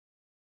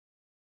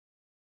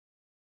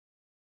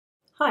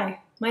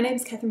Hi, my name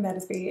is Katherine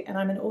and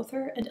I'm an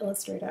author and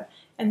illustrator,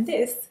 and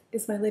this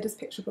is my latest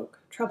picture book,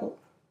 Trouble.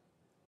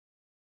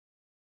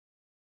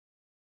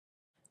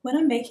 When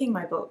I'm making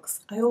my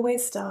books, I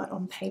always start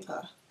on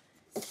paper,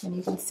 and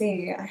you can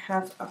see I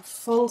have a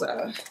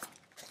folder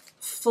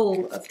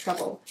full of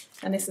Trouble,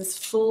 and this is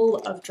full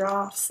of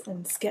drafts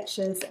and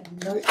sketches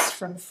and notes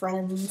from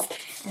friends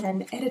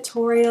and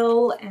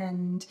editorial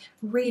and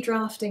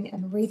redrafting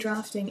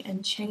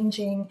and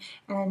changing,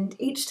 and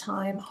each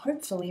time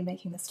hopefully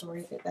making the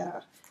story a bit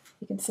better.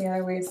 You can see I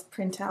always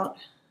print out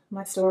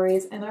my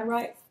stories and I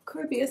write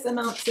copious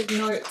amounts of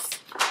notes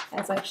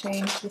as I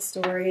change the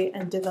story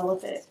and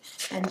develop it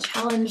and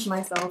challenge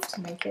myself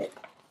to make it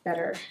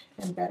better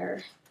and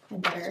better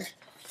and better.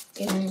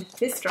 In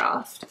this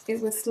draft,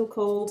 it was still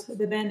called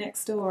The Bear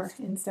Next Door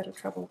instead of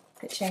Trouble.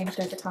 It changed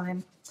over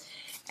time.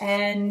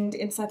 And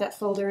inside that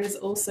folder is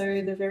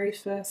also the very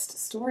first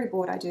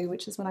storyboard I do,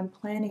 which is when I'm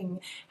planning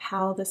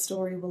how the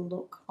story will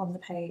look on the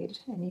page.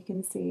 And you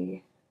can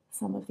see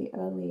some of the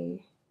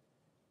early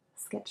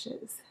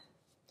sketches.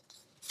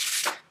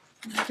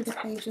 And over the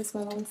page as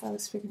well as I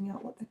was figuring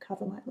out what the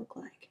cover might look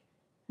like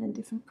and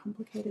different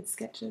complicated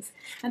sketches.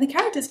 And the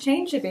characters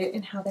change a bit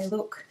in how they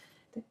look,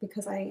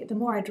 because the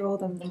more I draw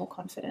them, the more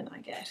confident I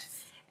get.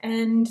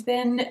 And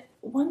then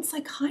once I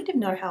kind of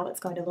know how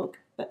it's going to look,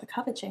 but the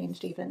cover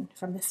changed even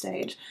from this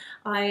stage,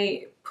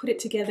 I put it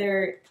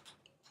together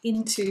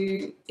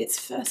into its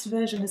first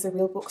version as a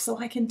real book so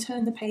I can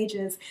turn the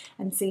pages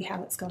and see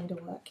how it's going to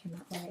work in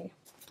that way.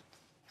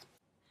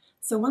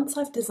 So once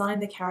I've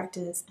designed the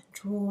characters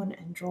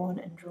and drawn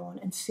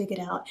and figured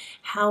out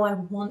how I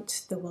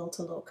want the world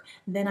to look,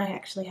 then I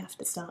actually have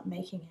to start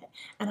making it.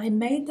 And I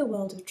made the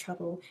world of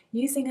Trouble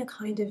using a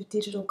kind of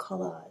digital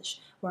collage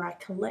where I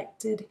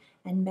collected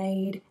and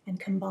made and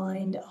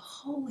combined a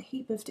whole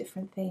heap of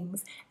different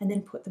things and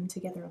then put them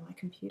together on my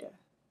computer.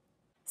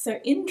 So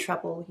in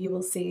Trouble, you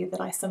will see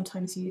that I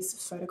sometimes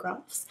use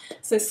photographs.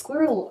 So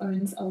Squirrel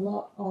owns a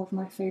lot of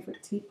my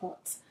favourite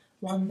teapots,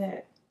 one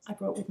that I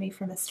brought with me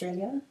from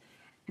Australia.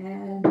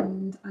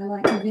 And I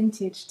like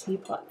vintage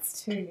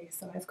teapots too,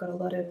 so I've got a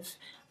lot of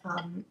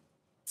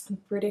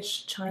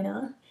British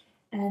china,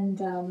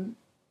 and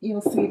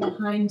you'll see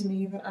behind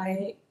me that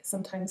I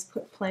sometimes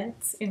put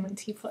plants in my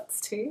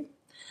teapots too.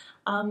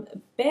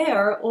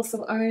 Bear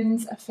also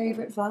owns a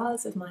favourite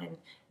vase of mine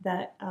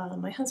that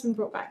my husband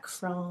brought back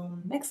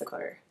from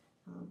Mexico,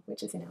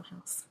 which is in our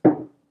house.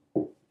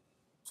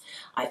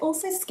 I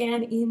also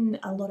scan in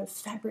a lot of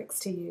fabrics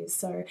to use.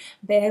 So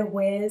Bear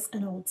wears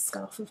an old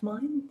scarf of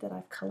mine that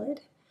I've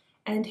coloured,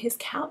 and his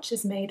couch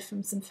is made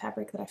from some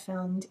fabric that I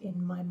found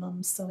in my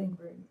mum's sewing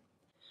room.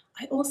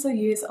 I also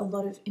use a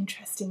lot of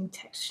interesting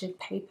textured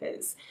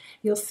papers.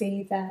 You'll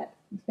see that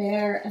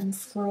Bear and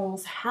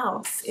Squirrel's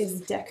house is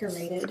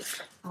decorated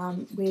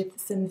with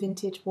some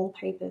vintage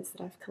wallpapers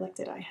that I've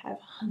collected. I have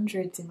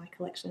hundreds in my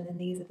collection, and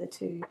these are the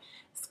two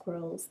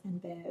squirrels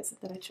and bears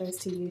that I chose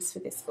to use for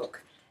this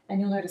book. And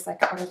you'll notice I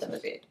color them a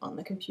bit on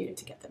the computer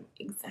to get them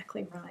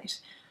exactly right.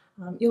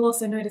 You'll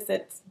also notice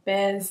that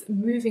Bear's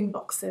moving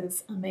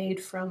boxes are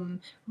made from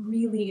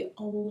really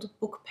old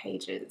book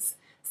pages.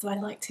 So I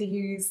like to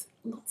use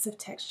lots of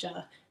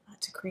texture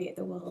to create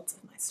the worlds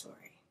of my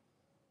story.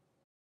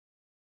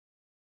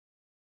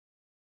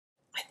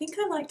 I think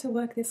I like to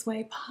work this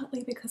way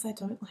partly because I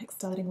don't like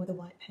starting with a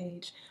white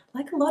page.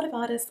 Like a lot of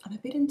artists, I'm a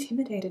bit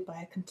intimidated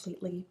by a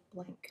completely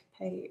blank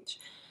page.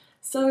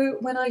 So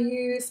when I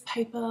use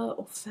paper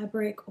or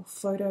fabric or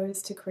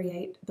photos to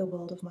create the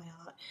world of my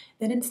art,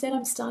 then instead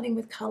I'm starting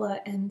with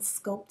colour and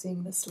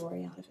sculpting the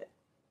story out of it.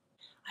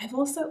 I've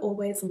also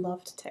always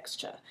loved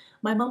texture.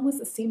 My mum was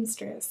a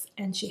seamstress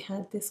and she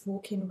had this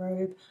walk-in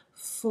robe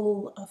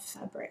full of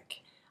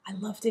fabric. I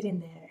loved it in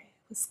there.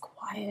 It was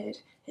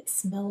quiet, it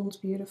smelled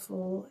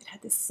beautiful, it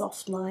had this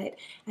soft light,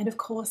 and of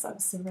course I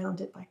was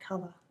surrounded by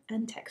colour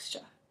and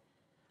texture.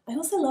 I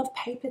also love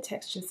paper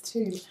textures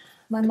too.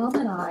 My mum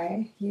and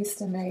I used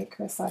to make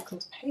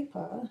recycled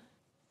paper,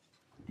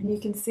 and you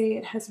can see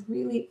it has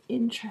really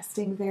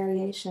interesting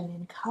variation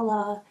in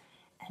colour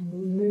and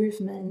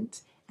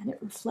movement, and it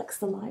reflects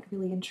the light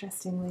really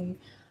interestingly.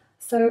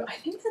 So I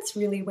think that's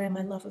really where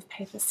my love of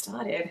paper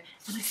started,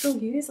 and I still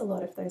use a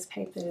lot of those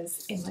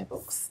papers in my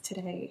books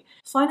today.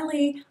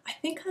 Finally, I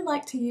think I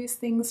like to use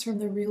things from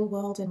the real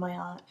world in my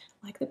art,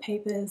 like the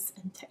papers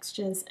and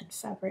textures and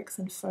fabrics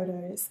and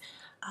photos,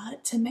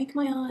 to make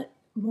my art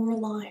more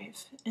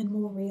alive and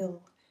more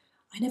real.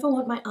 I never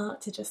want my art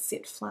to just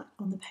sit flat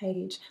on the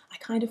page. I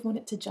kind of want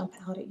it to jump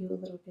out at you a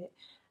little bit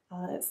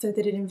so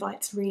that it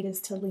invites readers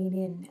to lean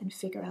in and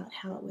figure out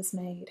how it was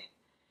made.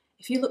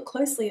 If you look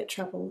closely at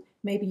Trouble,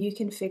 maybe you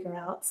can figure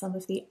out some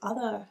of the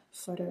other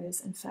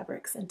photos and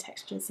fabrics and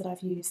textures that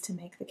I've used to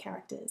make the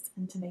characters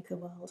and to make the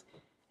world.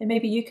 And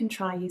maybe you can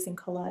try using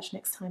collage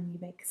next time you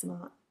make some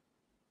art.